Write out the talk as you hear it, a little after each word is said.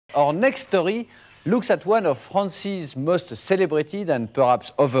Our next story looks at one of France's most celebrated and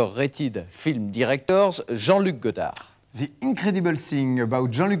perhaps overrated film directors, Jean-Luc Godard. The incredible thing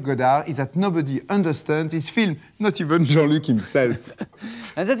about Jean-Luc Godard is that nobody understands his film, not even Jean-Luc himself.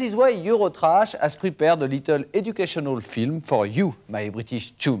 And that is why Eurotrash has prepared a little educational film for you, my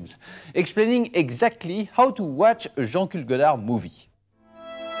British chums, explaining exactly how to watch a Jean-Luc Godard movie.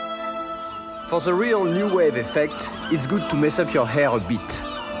 For the real new wave effect, it's good to mess up your hair a bit.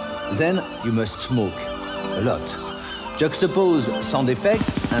 Then you must smoke, a lot. Juxtaposed sound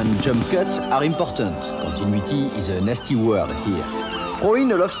effects and jump cuts are important. Continuity is a nasty word here. Throw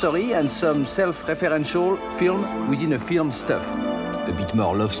in a love story and some self-referential film within a film stuff. A bit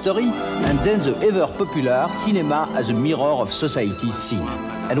more love story, and then the ever-popular cinema as a mirror of society's scene.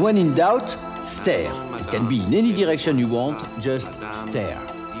 And when in doubt, stare. It can be in any direction you want, just stare.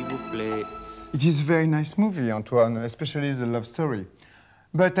 It is a very nice movie, Antoine, especially the love story.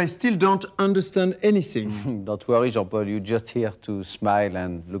 But I still don't understand anything. Don't worry, Jean Paul, you're just here to smile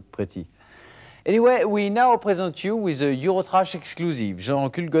and look pretty. Anyway, we now present you with a Eurotrash exclusive,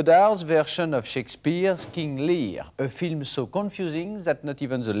 Jean-Luc Godard's version of Shakespeare's King Lear, a film so confusing that not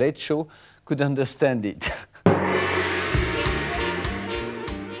even the Late Show could understand it.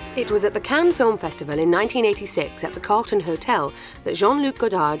 It was at the Cannes Film Festival in 1986 at the Carlton Hotel that Jean-Luc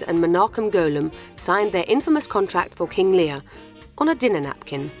Godard and Menachem Golem signed their infamous contract for King Lear on a dinner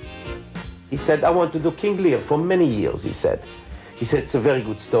napkin. He said, I want to do King Lear for many years, he said. He said, it's a very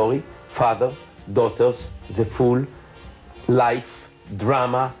good story. Father, daughters, the fool, life,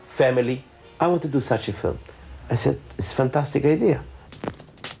 drama, family. I want to do such a film. I said, it's a fantastic idea.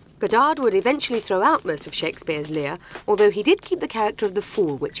 Godard would eventually throw out most of Shakespeare's Lear, although he did keep the character of the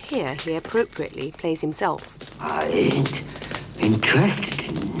fool, which here he appropriately plays himself. I ain't interested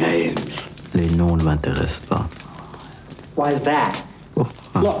in names. Les noms ne m'intéressent pas. Why is that?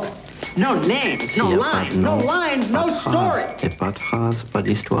 Look, no names, no lines, no lines, no story. Et pas de phrase, pas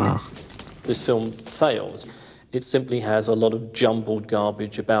d'histoire. This film fails. It simply has a lot of jumbled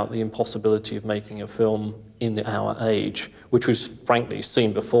garbage about the impossibility of making a film in our age, which was frankly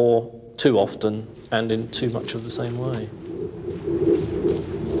seen before too often and in too much of the same way.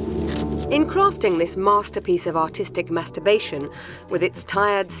 In crafting this masterpiece of artistic masturbation, with its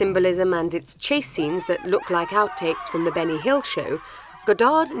tired symbolism and its chase scenes that look like outtakes from the Benny Hill show,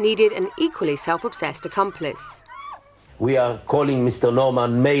 Godard needed an equally self-obsessed accomplice. We are calling Mr.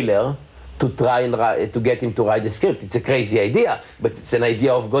 Norman Mailer to try and to get him to write the script. It's a crazy idea, but it's an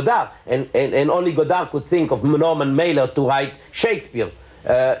idea of Godard. And only Godard could think of Norman Mailer to write Shakespeare.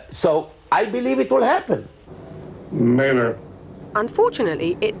 So I believe it will happen. Mailer.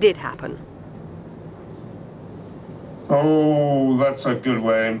 Unfortunately, it did happen. Oh, that's a good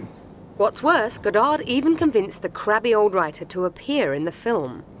way. What's worse, Godard even convinced the crabby old writer to appear in the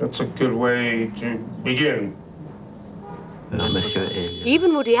film. That's a good way to begin.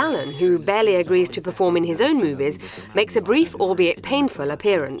 Even Woody Allen, who barely agrees to perform in his own movies, makes a brief, albeit painful,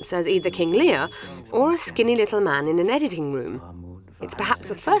 appearance as either King Lear or a skinny little man in an editing room. It's perhaps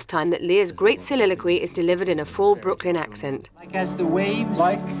the first time that Lear's great soliloquy is delivered in a full Brooklyn accent. Like as the waves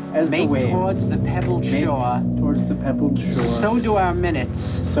make towards the pebbled shore, so do our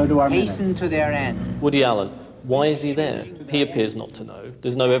minutes, hasten to their end. Woody Allen, why is he there? He appears not to know.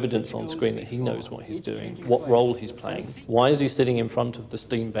 There's no evidence on screen that he knows what he's doing, what role he's playing. Why is he sitting in front of the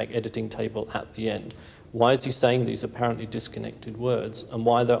Steenbeck editing table at the end? Why is he saying these apparently disconnected words, and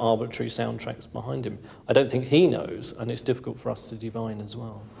why are there arbitrary soundtracks behind him? I don't think he knows, and it's difficult for us to divine as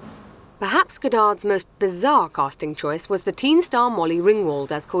well. Perhaps Godard's most bizarre casting choice was the teen star Molly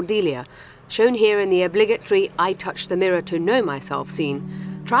Ringwald as Cordelia, shown here in the obligatory I touch the mirror to know myself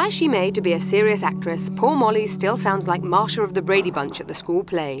scene. Try as she may to be a serious actress, poor Molly still sounds like Marsha of the Brady Bunch at the school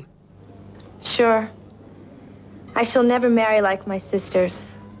play. Sure. I shall never marry like my sisters.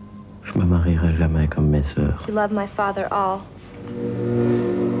 Je me marierai jamais comme mes sœurs. To love my father all.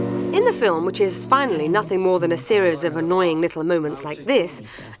 In the film, which is finally nothing more than a series of annoying little moments like this,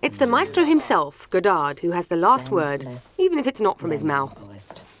 it's the maestro himself, Godard, who has the last word, even if it's not from his mouth.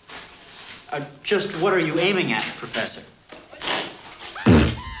 Just what are you aiming at, Professor?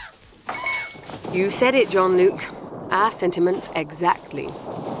 You said it, Jean-Luc. Our sentiments exactly.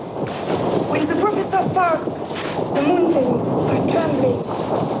 When the professor barks, the mountains are trembling.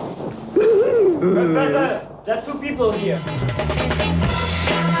 Professor, there are two people here.